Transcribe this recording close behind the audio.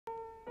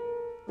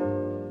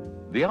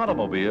The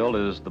automobile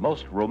is the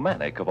most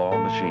romantic of all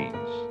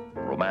machines.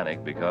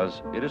 Romantic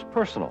because it is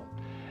personal,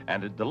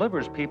 and it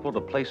delivers people to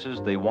places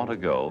they want to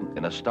go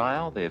in a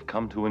style they have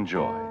come to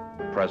enjoy,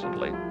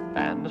 presently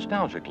and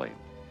nostalgically.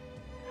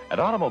 An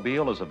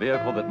automobile is a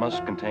vehicle that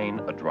must contain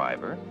a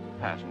driver,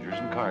 passengers,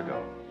 and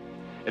cargo.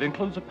 It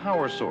includes a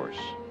power source,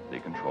 the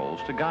controls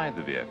to guide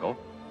the vehicle,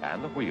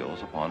 and the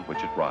wheels upon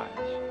which it rides.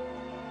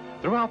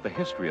 Throughout the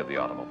history of the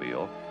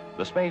automobile,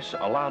 the space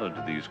allotted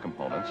to these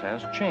components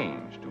has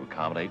changed to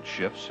accommodate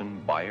shifts in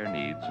buyer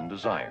needs and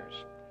desires.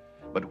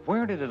 But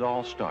where did it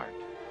all start?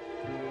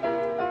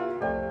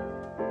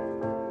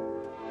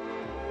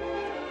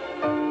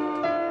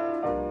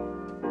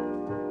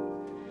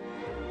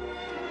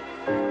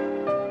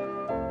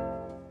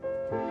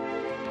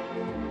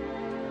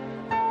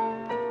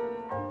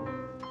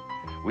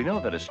 We know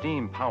that a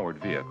steam-powered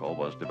vehicle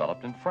was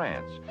developed in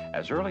France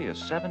as early as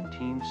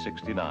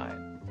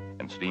 1769.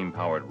 And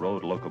steam-powered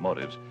road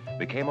locomotives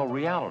became a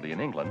reality in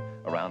England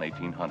around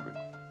 1800.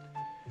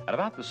 At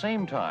about the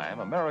same time,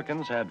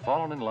 Americans had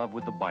fallen in love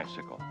with the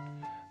bicycle.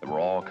 There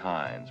were all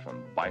kinds,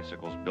 from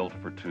bicycles built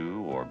for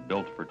 2 or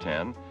built for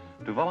 10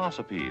 to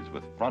velocipedes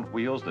with front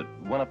wheels that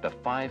went up to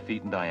 5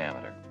 feet in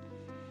diameter.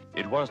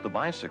 It was the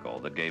bicycle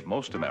that gave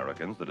most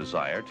Americans the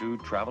desire to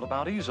travel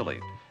about easily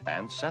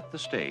and set the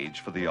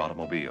stage for the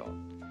automobile.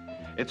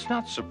 It's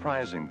not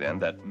surprising then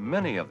that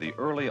many of the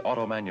early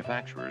auto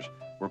manufacturers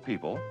were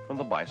people from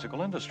the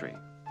bicycle industry.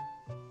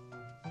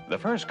 The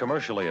first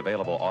commercially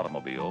available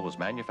automobile was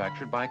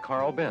manufactured by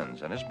Carl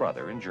Benz and his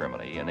brother in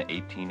Germany in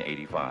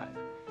 1885.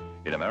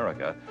 In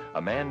America,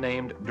 a man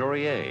named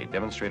Deloreon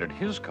demonstrated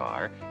his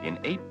car in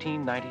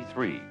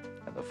 1893,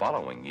 and the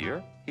following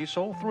year, he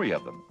sold 3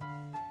 of them.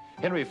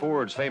 Henry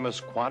Ford's famous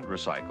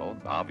quadricycle,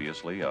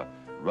 obviously a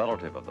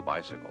relative of the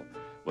bicycle,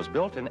 was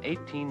built in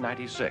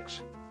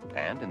 1896,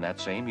 and in that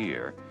same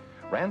year,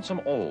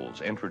 Ransom Olds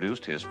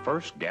introduced his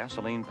first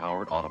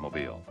gasoline-powered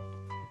automobile.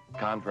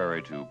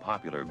 Contrary to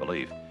popular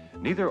belief,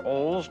 neither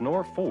Olds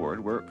nor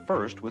Ford were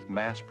first with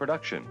mass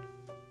production.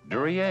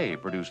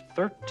 Deloreon produced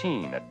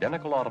 13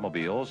 identical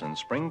automobiles in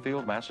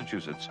Springfield,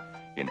 Massachusetts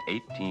in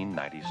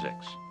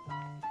 1896.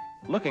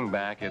 Looking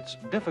back, it's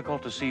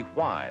difficult to see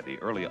why the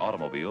early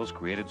automobiles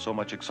created so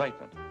much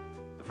excitement.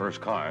 The first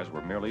cars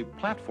were merely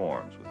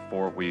platforms with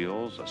 4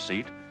 wheels, a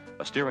seat,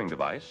 a steering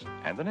device,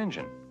 and an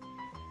engine.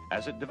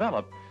 As it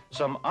developed,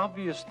 some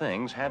obvious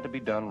things had to be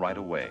done right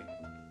away.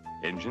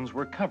 Engines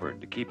were covered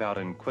to keep out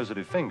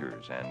inquisitive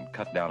fingers and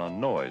cut down on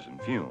noise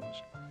and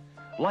fumes.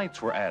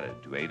 Lights were added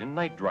to aid in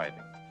night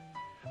driving.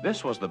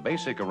 This was the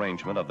basic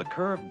arrangement of the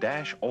curved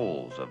dash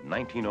Olds of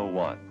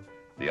 1901,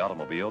 the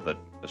automobile that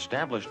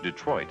established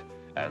Detroit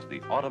as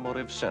the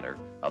automotive center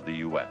of the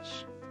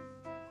U.S.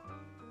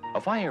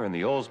 A fire in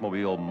the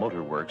Oldsmobile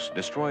Motor Works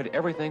destroyed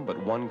everything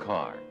but one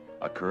car,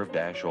 a curved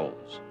dash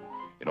Olds.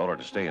 In order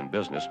to stay in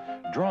business,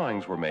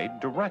 drawings were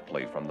made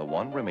directly from the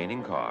one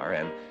remaining car,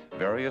 and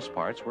various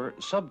parts were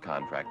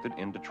subcontracted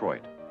in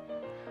Detroit.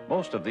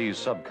 Most of these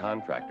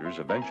subcontractors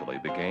eventually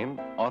became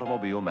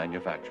automobile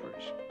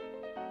manufacturers.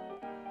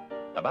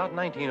 About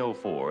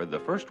 1904, the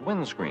first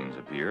windscreens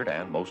appeared,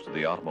 and most of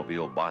the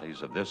automobile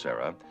bodies of this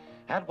era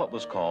had what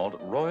was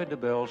called Roy de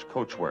Belge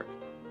coachwork,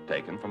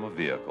 taken from a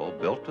vehicle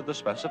built to the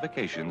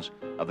specifications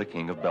of the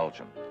King of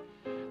Belgium.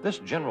 This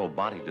general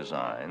body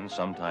design,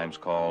 sometimes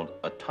called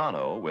a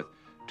tonneau with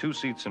 2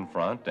 seats in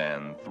front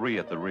and 3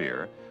 at the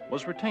rear,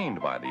 was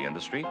retained by the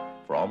industry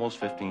for almost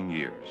 15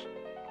 years.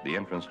 The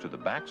entrance to the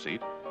back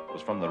seat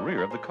was from the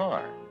rear of the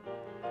car.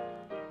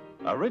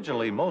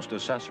 Originally, most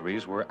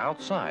accessories were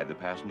outside the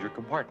passenger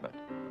compartment,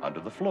 under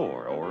the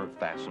floor or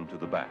fastened to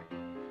the back.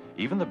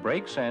 Even the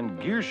brakes and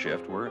gear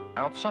shift were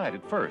outside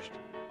at first,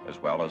 as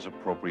well as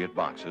appropriate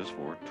boxes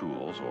for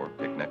tools or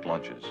picnic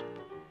lunches.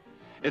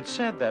 It's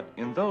said that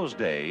in those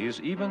days,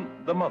 even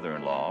the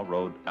mother-in-law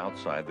rode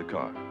outside the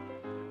car.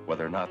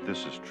 Whether or not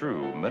this is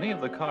true, many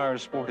of the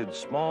cars sported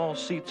small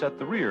seats at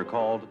the rear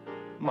called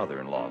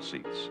mother-in-law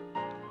seats.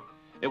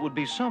 It would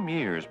be some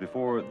years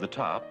before the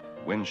top,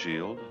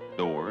 windshield,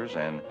 doors,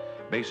 and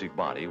basic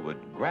body would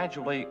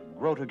gradually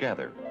grow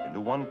together into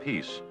one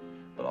piece,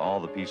 but all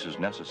the pieces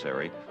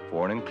necessary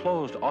for an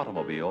enclosed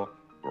automobile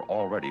were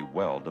already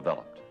well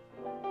developed.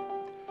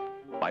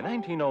 By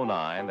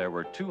 1909, there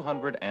were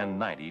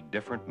 290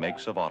 different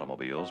makes of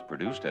automobiles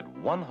produced at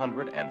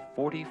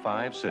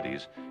 145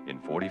 cities in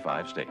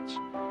 45 states.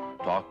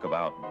 Talk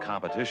about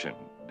competition.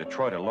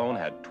 Detroit alone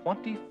had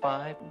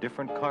 25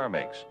 different car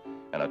makes,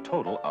 and a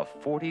total of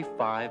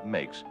 45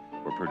 makes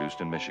were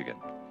produced in Michigan.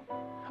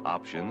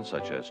 Options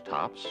such as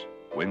tops,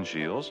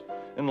 windshields,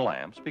 and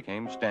lamps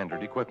became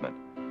standard equipment.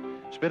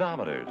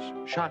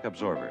 Speedometers, shock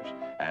absorbers,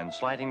 and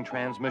sliding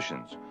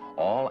transmissions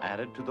all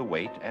added to the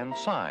weight and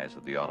size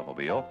of the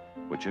automobile,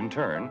 which in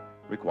turn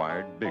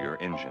required bigger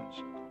engines.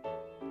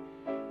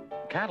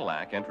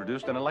 Cadillac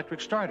introduced an electric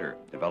starter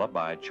developed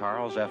by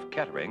Charles F.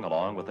 Kettering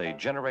along with a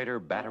generator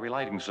battery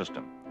lighting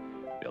system.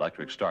 The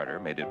electric starter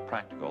made it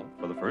practical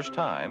for the first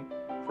time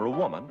for a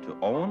woman to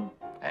own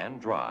and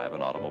drive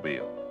an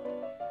automobile.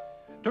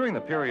 During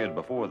the period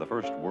before the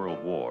First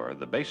World War,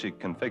 the basic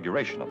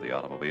configuration of the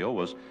automobile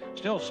was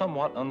still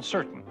somewhat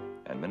uncertain,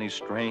 and many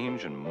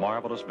strange and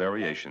marvelous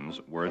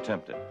variations were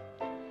attempted.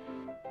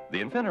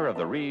 The inventor of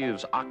the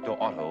Reeves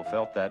Octo-Auto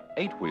felt that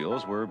 8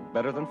 wheels were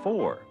better than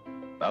 4.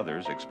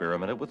 Others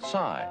experimented with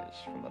size,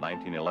 from the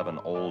 1911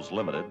 Olds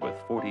Limited with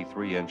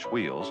 43-inch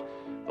wheels,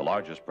 the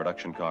largest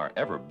production car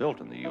ever built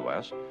in the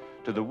U.S.,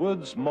 to the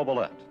Woods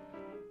Mobilette.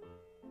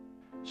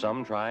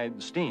 Some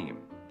tried steam,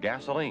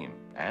 gasoline,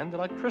 and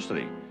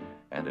electricity,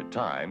 and at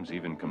times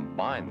even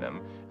combined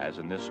them, as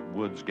in this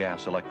Woods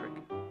Gas Electric.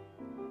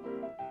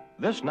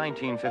 This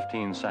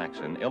 1915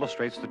 Saxon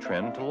illustrates the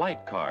trend to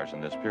light cars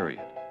in this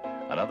period.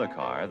 Another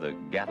car, the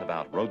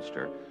Gadabout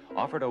Roadster,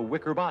 offered a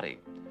wicker body,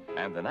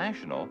 and the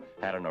National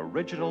had an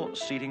original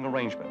seating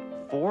arrangement,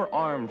 4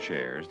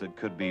 armchairs that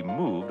could be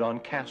moved on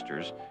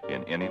casters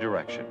in any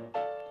direction.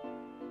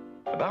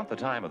 About the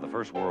time of the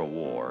First World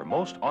War,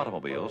 most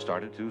automobiles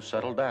started to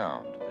settle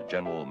down to the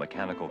general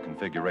mechanical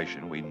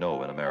configuration we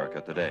know in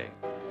America today.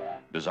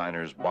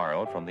 Designers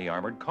borrowed from the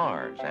armored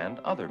cars and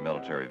other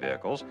military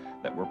vehicles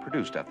that were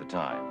produced at the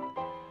time.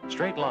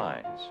 Straight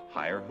lines,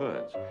 higher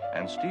hoods,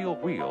 and steel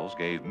wheels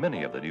gave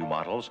many of the new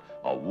models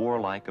a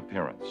warlike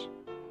appearance.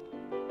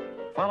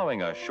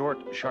 Following a short,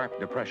 sharp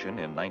depression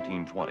in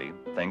 1920,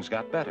 things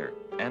got better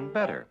and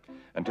better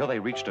until they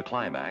reached a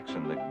climax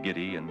in the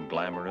giddy and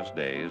glamorous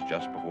days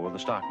just before the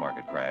stock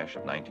market crash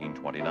of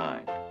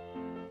 1929.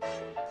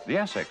 The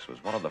Essex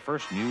was one of the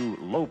first new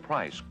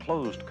low-price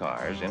closed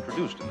cars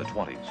introduced in the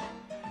 20s,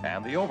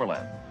 and the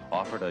Overland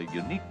offered a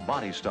unique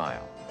body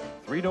style,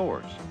 3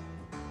 doors.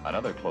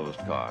 Another closed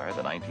car,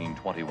 the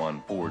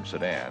 1921 Ford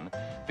sedan,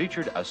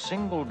 featured a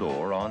single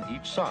door on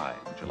each side,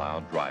 which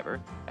allowed driver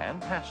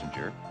and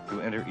passenger to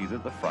enter either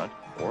the front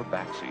or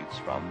back seats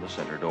from the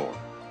center door.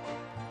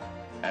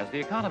 As the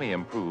economy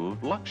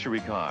improved,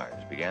 luxury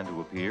cars began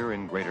to appear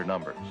in greater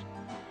numbers.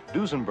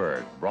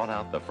 Duesenberg brought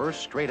out the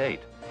first straight 8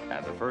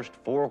 and the first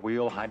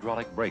 4-wheel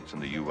hydraulic brakes in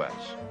the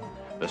U.S.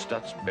 The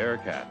Stutz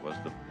Bearcat was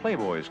the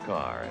Playboy's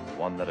car and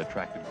one that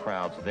attracted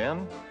crowds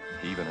then,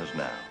 even as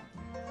now.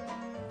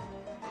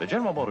 The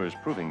General Motors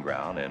Proving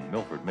Ground in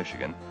Milford,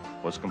 Michigan,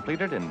 was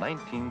completed in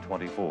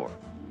 1924.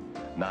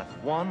 Not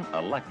one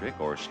electric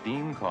or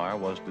steam car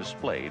was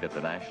displayed at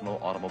the National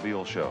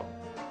Automobile Show.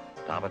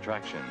 Top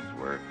attractions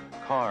were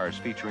cars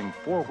featuring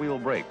 4-wheel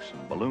brakes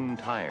and balloon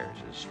tires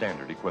as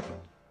standard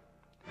equipment.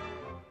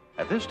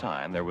 At this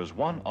time, there was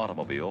one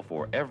automobile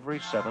for every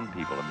 7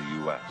 people in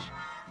the U.S.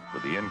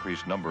 With the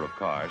increased number of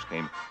cars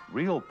came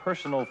real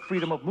personal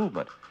freedom of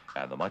movement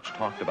and the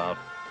much-talked-about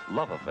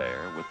love affair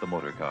with the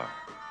motor car.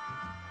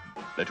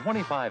 The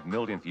 25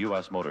 millionth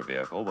U.S. motor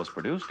vehicle was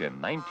produced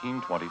in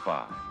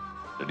 1925.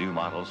 The new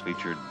models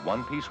featured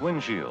one-piece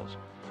windshields,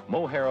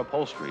 mohair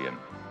upholstery, and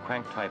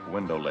crank-type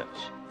window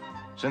lifts.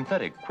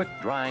 Synthetic,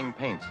 quick-drying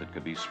paints that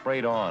could be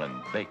sprayed on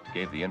and baked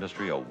gave the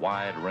industry a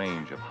wide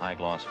range of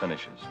high-gloss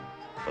finishes.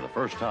 For the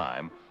first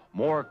time,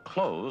 more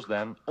closed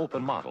than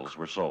open models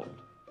were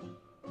sold.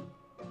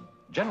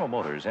 General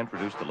Motors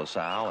introduced the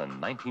LaSalle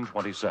in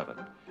 1927.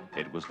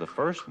 It was the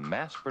first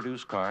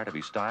mass-produced car to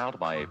be styled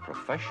by a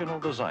professional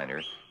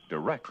designer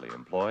directly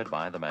employed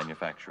by the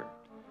manufacturer.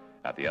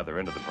 At the other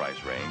end of the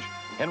price range,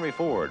 Henry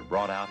Ford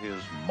brought out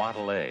his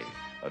Model A,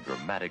 a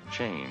dramatic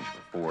change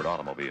for Ford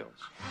automobiles.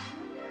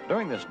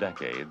 During this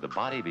decade, the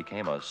body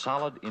became a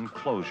solid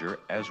enclosure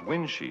as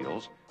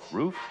windshields,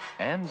 roof,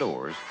 and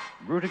doors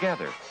grew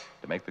together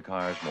to make the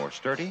cars more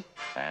sturdy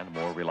and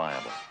more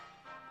reliable.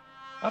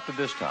 Up to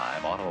this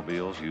time,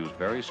 automobiles used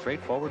very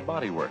straightforward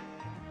bodywork,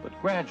 but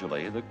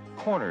gradually the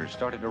corners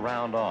started to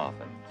round off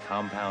and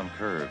compound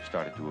curves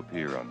started to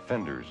appear on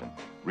fenders and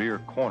rear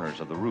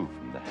corners of the roof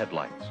and the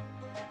headlights.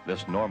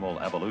 This normal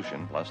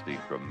evolution, plus the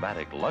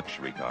dramatic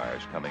luxury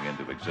cars coming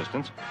into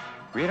existence,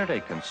 created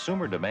a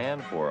consumer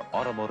demand for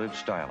automotive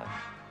styling.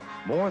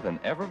 More than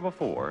ever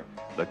before,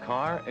 the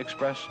car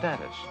expressed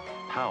status,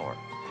 power,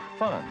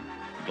 fun,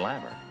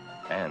 glamour,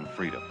 and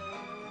freedom.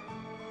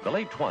 The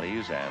late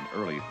 20s and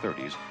early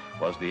 30s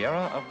was the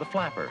era of the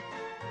flapper,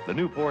 the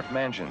Newport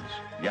mansions,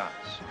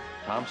 yachts,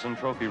 Thompson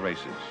trophy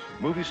races,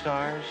 movie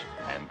stars,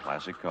 and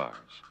classic cars.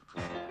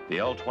 The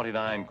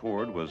L29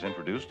 Cord was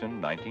introduced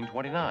in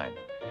 1929.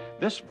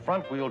 This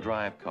front-wheel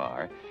drive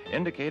car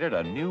indicated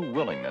a new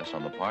willingness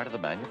on the part of the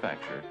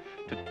manufacturer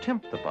to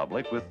tempt the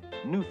public with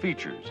new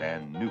features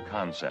and new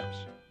concepts.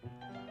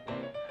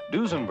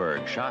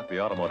 Duesenberg shocked the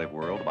automotive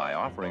world by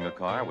offering a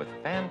car with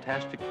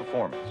fantastic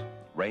performance,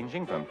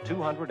 ranging from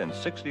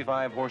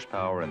 265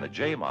 horsepower in the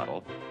J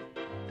model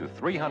to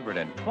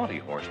 320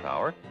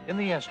 horsepower in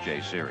the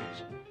SJ series.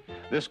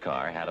 This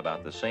car had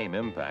about the same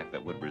impact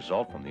that would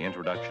result from the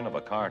introduction of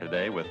a car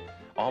today with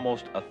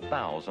almost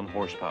 1,000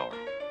 horsepower.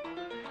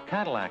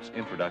 Cadillac's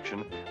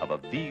introduction of a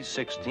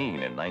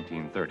V16 in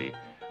 1930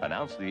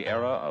 announced the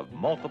era of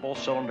multiple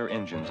cylinder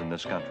engines in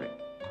this country.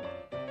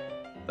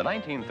 The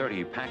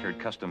 1930 Packard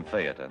Custom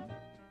Phaeton,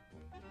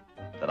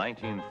 the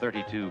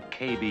 1932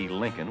 KB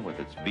Lincoln with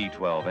its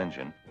V12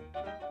 engine,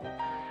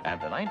 and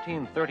the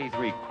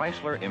 1933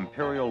 Chrysler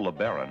Imperial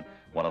LeBaron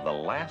one of the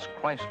last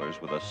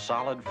Chryslers with a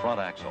solid front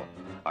axle,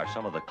 are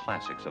some of the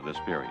classics of this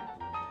period.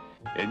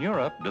 In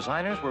Europe,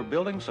 designers were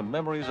building some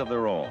memories of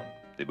their own.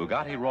 The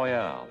Bugatti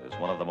Royale is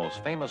one of the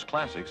most famous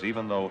classics,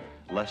 even though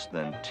less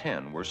than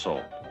 10 were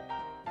sold.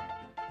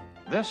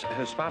 This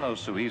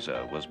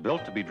Hispano-Suiza was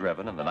built to be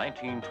driven in the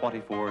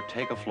 1924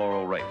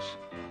 Tegafloro race.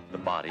 The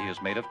body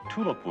is made of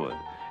tulip wood,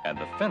 and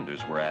the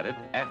fenders were added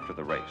after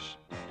the race.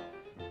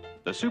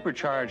 The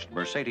supercharged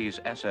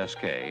Mercedes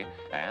SSK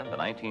and the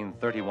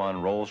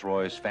 1931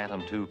 Rolls-Royce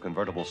Phantom II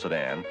convertible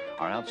sedan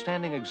are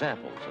outstanding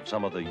examples of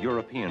some of the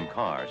European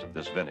cars of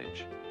this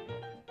vintage.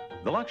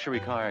 The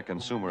luxury car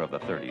consumer of the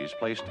 30s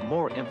placed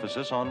more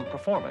emphasis on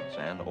performance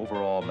and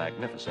overall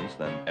magnificence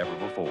than ever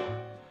before.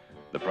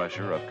 The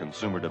pressure of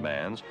consumer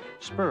demands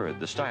spurred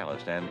the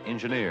stylist and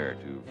engineer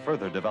to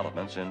further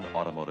developments in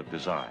automotive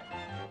design.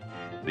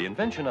 The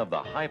invention of the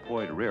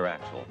high-point rear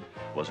axle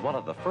was one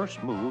of the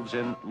first moves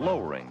in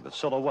lowering the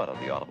silhouette of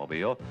the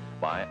automobile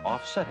by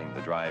offsetting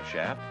the drive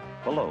shaft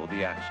below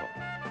the axle.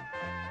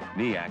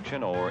 Knee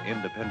action or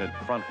independent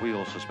front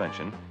wheel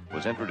suspension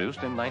was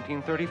introduced in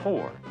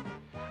 1934.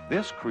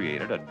 This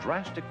created a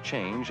drastic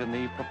change in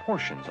the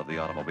proportions of the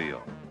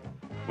automobile.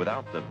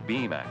 Without the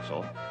beam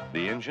axle,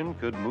 the engine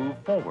could move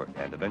forward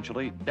and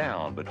eventually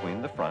down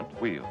between the front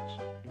wheels.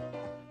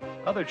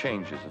 Other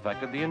changes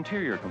affected the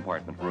interior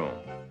compartment room.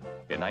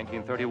 In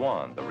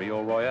 1931, the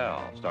Rio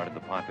Royale started the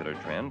popular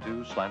trend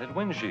to slanted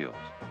windshields.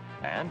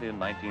 And in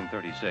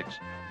 1936,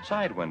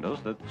 side windows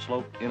that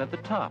sloped in at the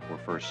top were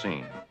first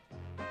seen.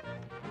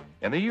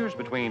 In the years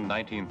between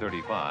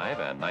 1935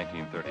 and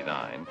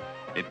 1939,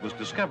 it was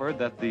discovered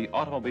that the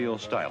automobile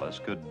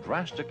stylist could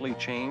drastically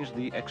change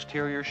the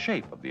exterior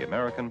shape of the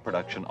American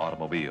production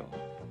automobile.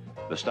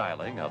 The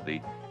styling of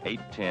the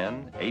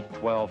 810,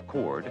 812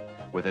 Cord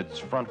with its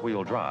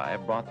front-wheel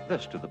drive brought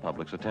this to the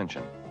public's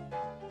attention.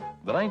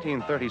 The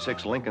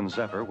 1936 Lincoln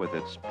Zephyr with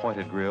its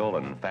pointed grille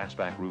and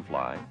fastback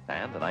roofline,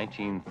 and the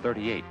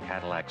 1938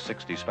 Cadillac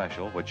 60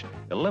 Special, which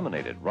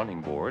eliminated running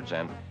boards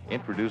and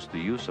introduced the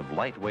use of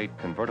lightweight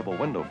convertible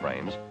window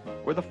frames,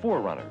 were the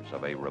forerunners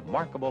of a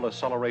remarkable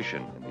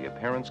acceleration in the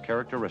appearance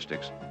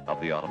characteristics of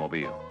the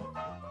automobile.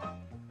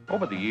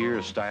 Over the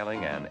years,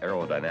 styling and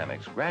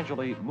aerodynamics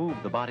gradually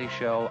moved the body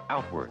shell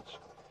outwards.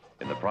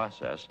 In the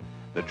process,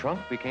 the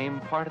trunk became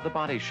part of the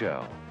body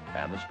shell,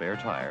 and the spare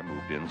tire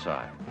moved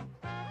inside.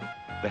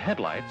 The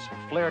headlights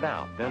flared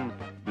out, then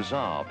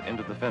dissolved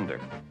into the fender.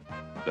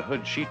 The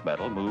hood sheet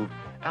metal moved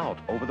out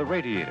over the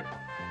radiator,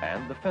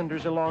 and the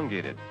fenders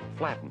elongated,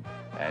 flattened,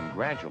 and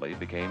gradually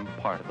became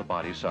part of the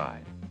body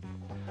side.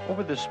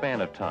 Over this span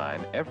of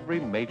time,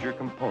 every major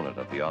component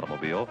of the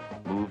automobile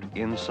moved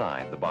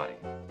inside the body.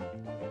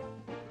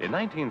 In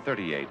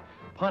 1938,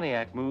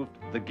 Pontiac moved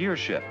the gear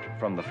shift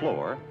from the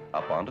floor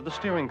up onto the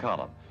steering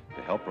column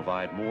to help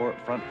provide more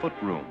front foot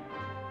room.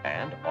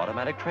 And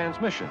automatic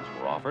transmissions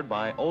were offered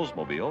by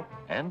Oldsmobile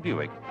and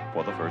Buick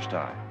for the first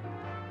time.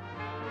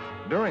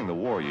 During the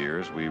war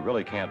years, we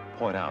really can't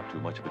point out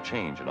too much of a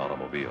change in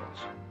automobiles.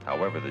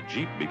 However, the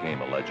Jeep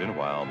became a legend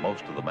while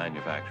most of the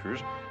manufacturers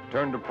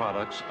turned to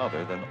products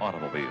other than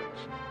automobiles.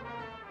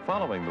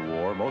 Following the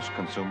war, most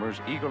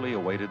consumers eagerly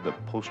awaited the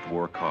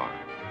post-war car.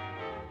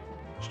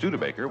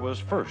 Studebaker was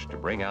first to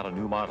bring out a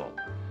new model.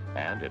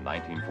 And in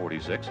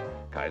 1946,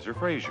 Kaiser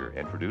Frazer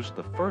introduced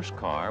the first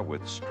car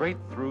with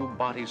straight-through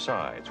body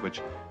sides,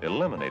 which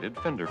eliminated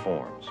fender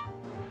forms.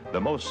 The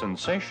most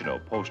sensational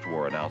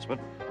post-war announcement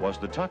was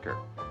the Tucker,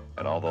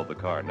 and although the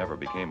car never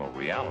became a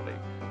reality,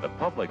 the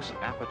public's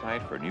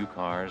appetite for new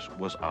cars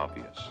was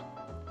obvious.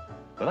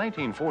 The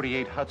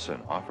 1948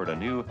 Hudson offered a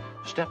new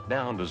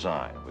step-down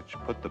design, which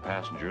put the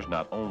passengers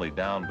not only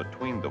down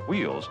between the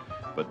wheels,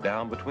 but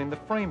down between the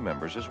frame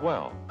members as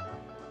well.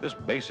 This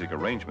basic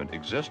arrangement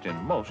exists in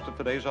most of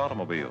today's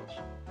automobiles.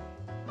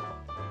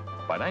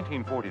 By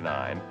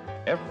 1949,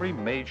 every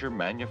major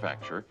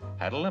manufacturer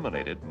had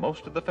eliminated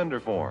most of the fender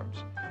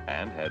forms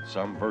and had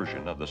some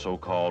version of the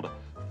so-called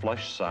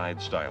flush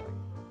side styling.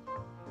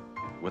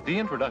 With the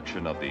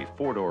introduction of the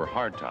four-door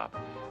hardtop,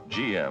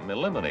 GM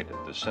eliminated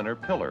the center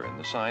pillar in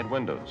the side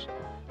windows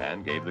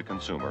and gave the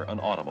consumer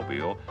an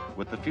automobile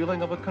with the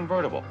feeling of a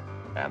convertible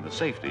and the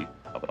safety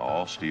of an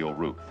all-steel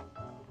roof.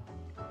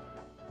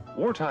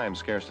 Wartime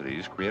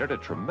scarcities created a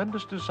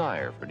tremendous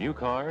desire for new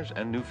cars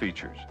and new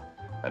features.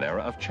 An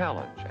era of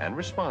challenge and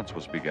response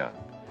was begun.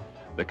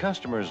 The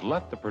customers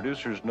let the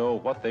producers know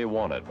what they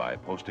wanted by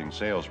posting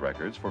sales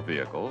records for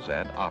vehicles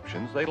and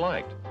options they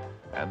liked,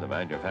 and the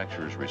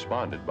manufacturers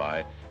responded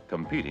by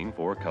competing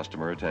for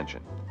customer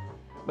attention.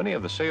 Many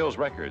of the sales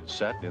records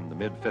set in the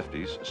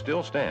mid-50s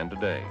still stand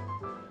today.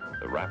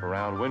 The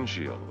wraparound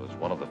windshield was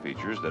one of the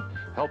features that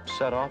helped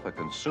set off a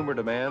consumer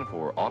demand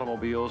for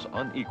automobiles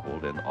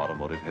unequaled in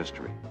automotive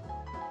history.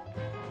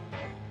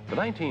 The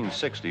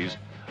 1960s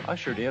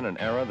ushered in an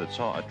era that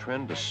saw a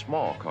trend to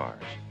small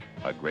cars,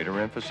 a greater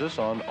emphasis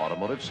on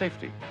automotive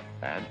safety,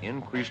 and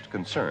increased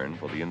concern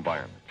for the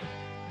environment.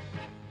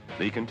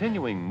 The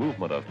continuing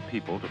movement of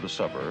people to the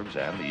suburbs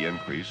and the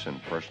increase in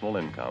personal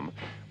income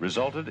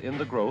resulted in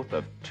the growth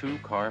of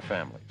two-car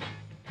families.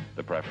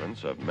 The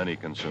preference of many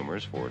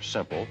consumers for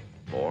simple,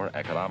 more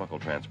economical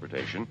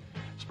transportation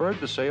spurred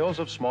the sales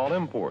of small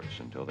imports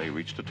until they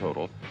reached a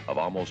total of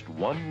almost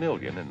 1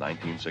 million in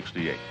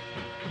 1968.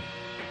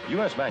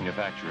 U.S.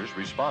 manufacturers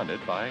responded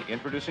by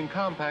introducing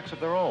compacts of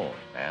their own,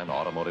 and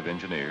automotive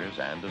engineers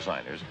and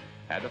designers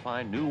had to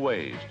find new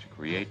ways to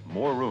create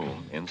more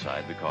room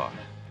inside the car.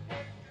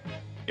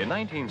 In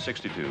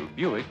 1962,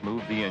 Buick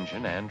moved the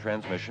engine and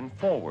transmission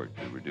forward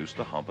to reduce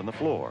the hump in the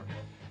floor,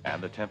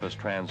 and the Tempest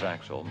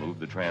transaxle moved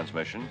the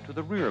transmission to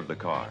the rear of the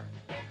car.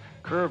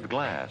 Curved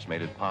glass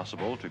made it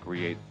possible to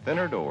create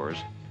thinner doors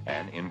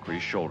and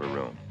increase shoulder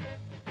room.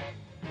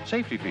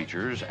 Safety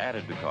features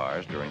added to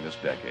cars during this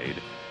decade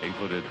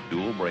included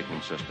dual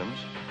braking systems,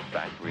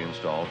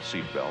 factory-installed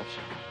seat belts,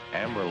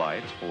 amber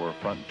lights for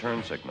front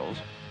turn signals,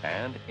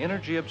 and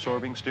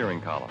energy-absorbing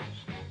steering columns.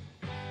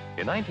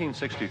 In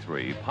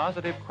 1963,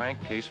 positive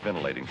crankcase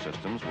ventilating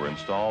systems were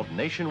installed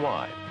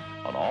nationwide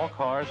on all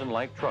cars and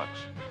light trucks,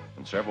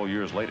 and several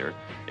years later,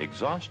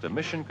 exhaust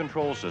emission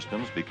control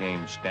systems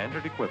became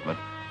standard equipment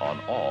on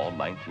all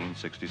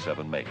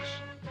 1967 makes.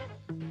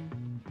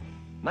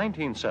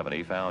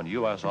 1970 found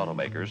U.S.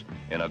 automakers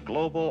in a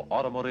global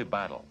automotive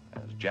battle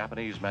as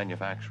Japanese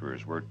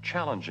manufacturers were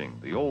challenging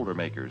the older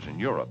makers in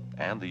Europe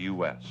and the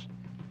U.S.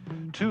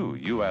 2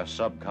 U.S.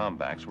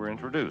 subcompacts were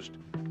introduced.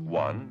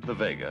 One, the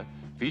Vega,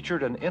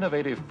 featured an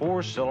innovative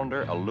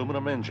 4-cylinder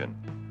aluminum engine,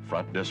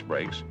 front disc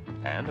brakes,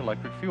 and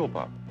electric fuel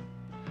pump.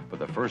 For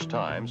the first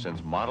time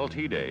since Model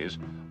T days,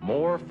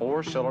 more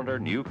 4-cylinder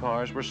new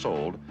cars were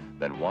sold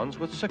than ones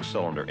with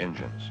 6-cylinder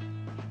engines.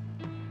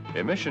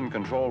 Emission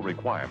control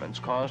requirements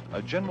caused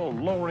a general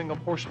lowering of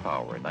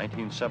horsepower in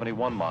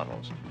 1971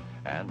 models,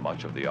 and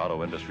much of the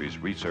auto industry's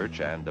research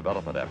and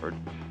development effort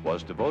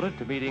was devoted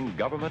to meeting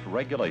government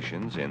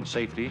regulations in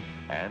safety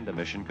and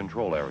emission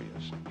control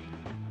areas.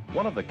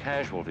 One of the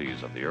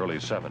casualties of the early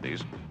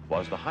 70s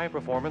was the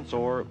high-performance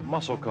or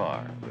muscle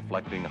car,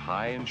 reflecting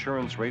high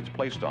insurance rates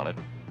placed on it,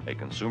 a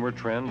consumer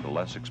trend to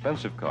less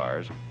expensive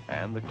cars,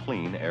 and the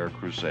clean air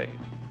crusade.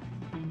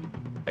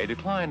 A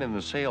decline in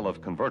the sale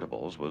of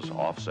convertibles was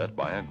offset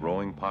by a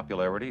growing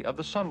popularity of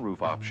the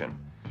sunroof option,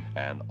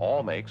 and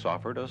all makes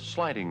offered a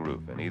sliding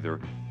roof in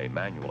either a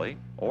manually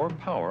or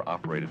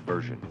power-operated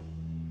version.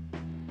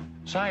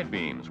 Side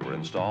beams were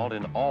installed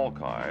in all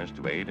cars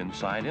to aid in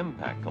side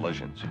impact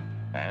collisions,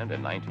 and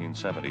in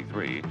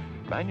 1973,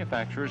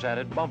 manufacturers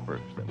added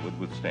bumpers that would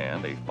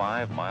withstand a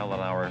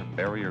 5-mile-an-hour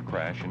barrier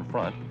crash in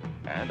front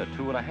and a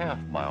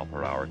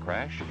 2.5-mile-per-hour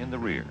crash in the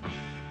rear.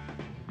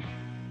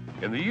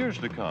 In the years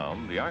to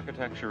come, the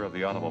architecture of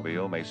the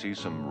automobile may see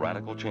some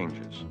radical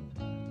changes.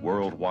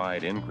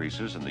 Worldwide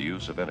increases in the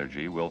use of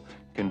energy will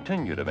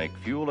continue to make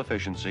fuel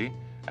efficiency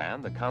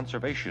and the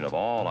conservation of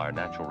all our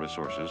natural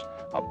resources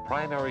a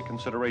primary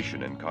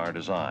consideration in car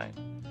design.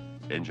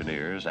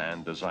 Engineers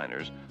and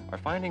designers are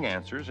finding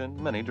answers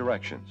in many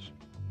directions.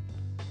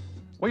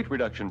 Weight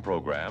reduction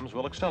programs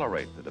will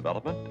accelerate the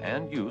development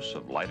and use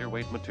of lighter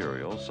weight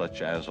materials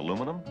such as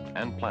aluminum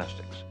and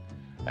plastics,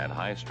 and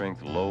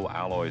high-strength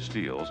low-alloy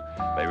steels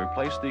may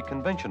replace the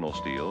conventional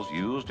steels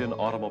used in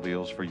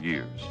automobiles for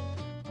years.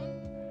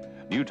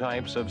 New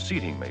types of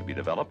seating may be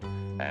developed,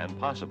 and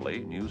possibly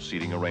new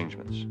seating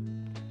arrangements.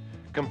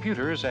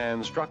 Computers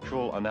and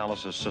structural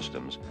analysis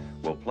systems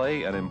will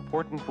play an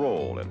important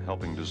role in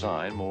helping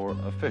design more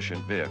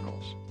efficient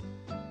vehicles.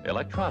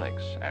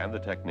 Electronics and the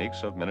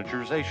techniques of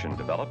miniaturization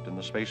developed in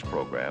the space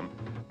program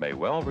may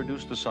well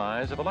reduce the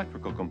size of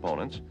electrical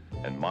components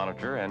and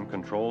monitor and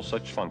control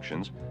such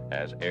functions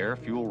as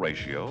air-fuel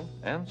ratio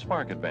and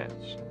spark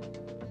advance.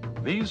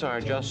 These are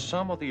just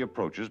some of the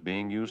approaches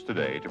being used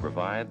today to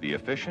provide the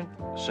efficient,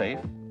 safe,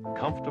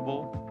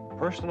 comfortable,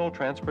 personal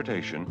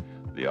transportation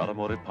the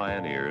automotive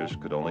pioneers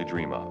could only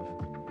dream of.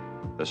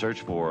 The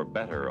search for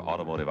better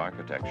automotive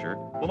architecture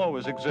will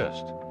always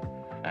exist,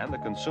 and the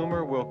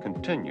consumer will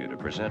continue to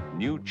present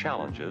new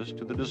challenges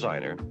to the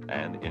designer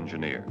and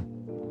engineer.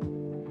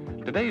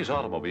 Today's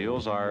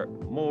automobiles are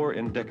more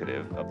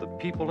indicative of the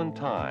people and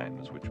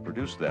times which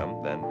produce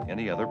them than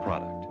any other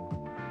product.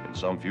 In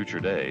some future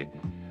day,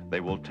 they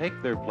will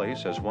take their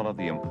place as one of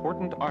the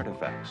important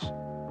artifacts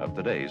of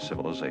today's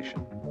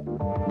civilization.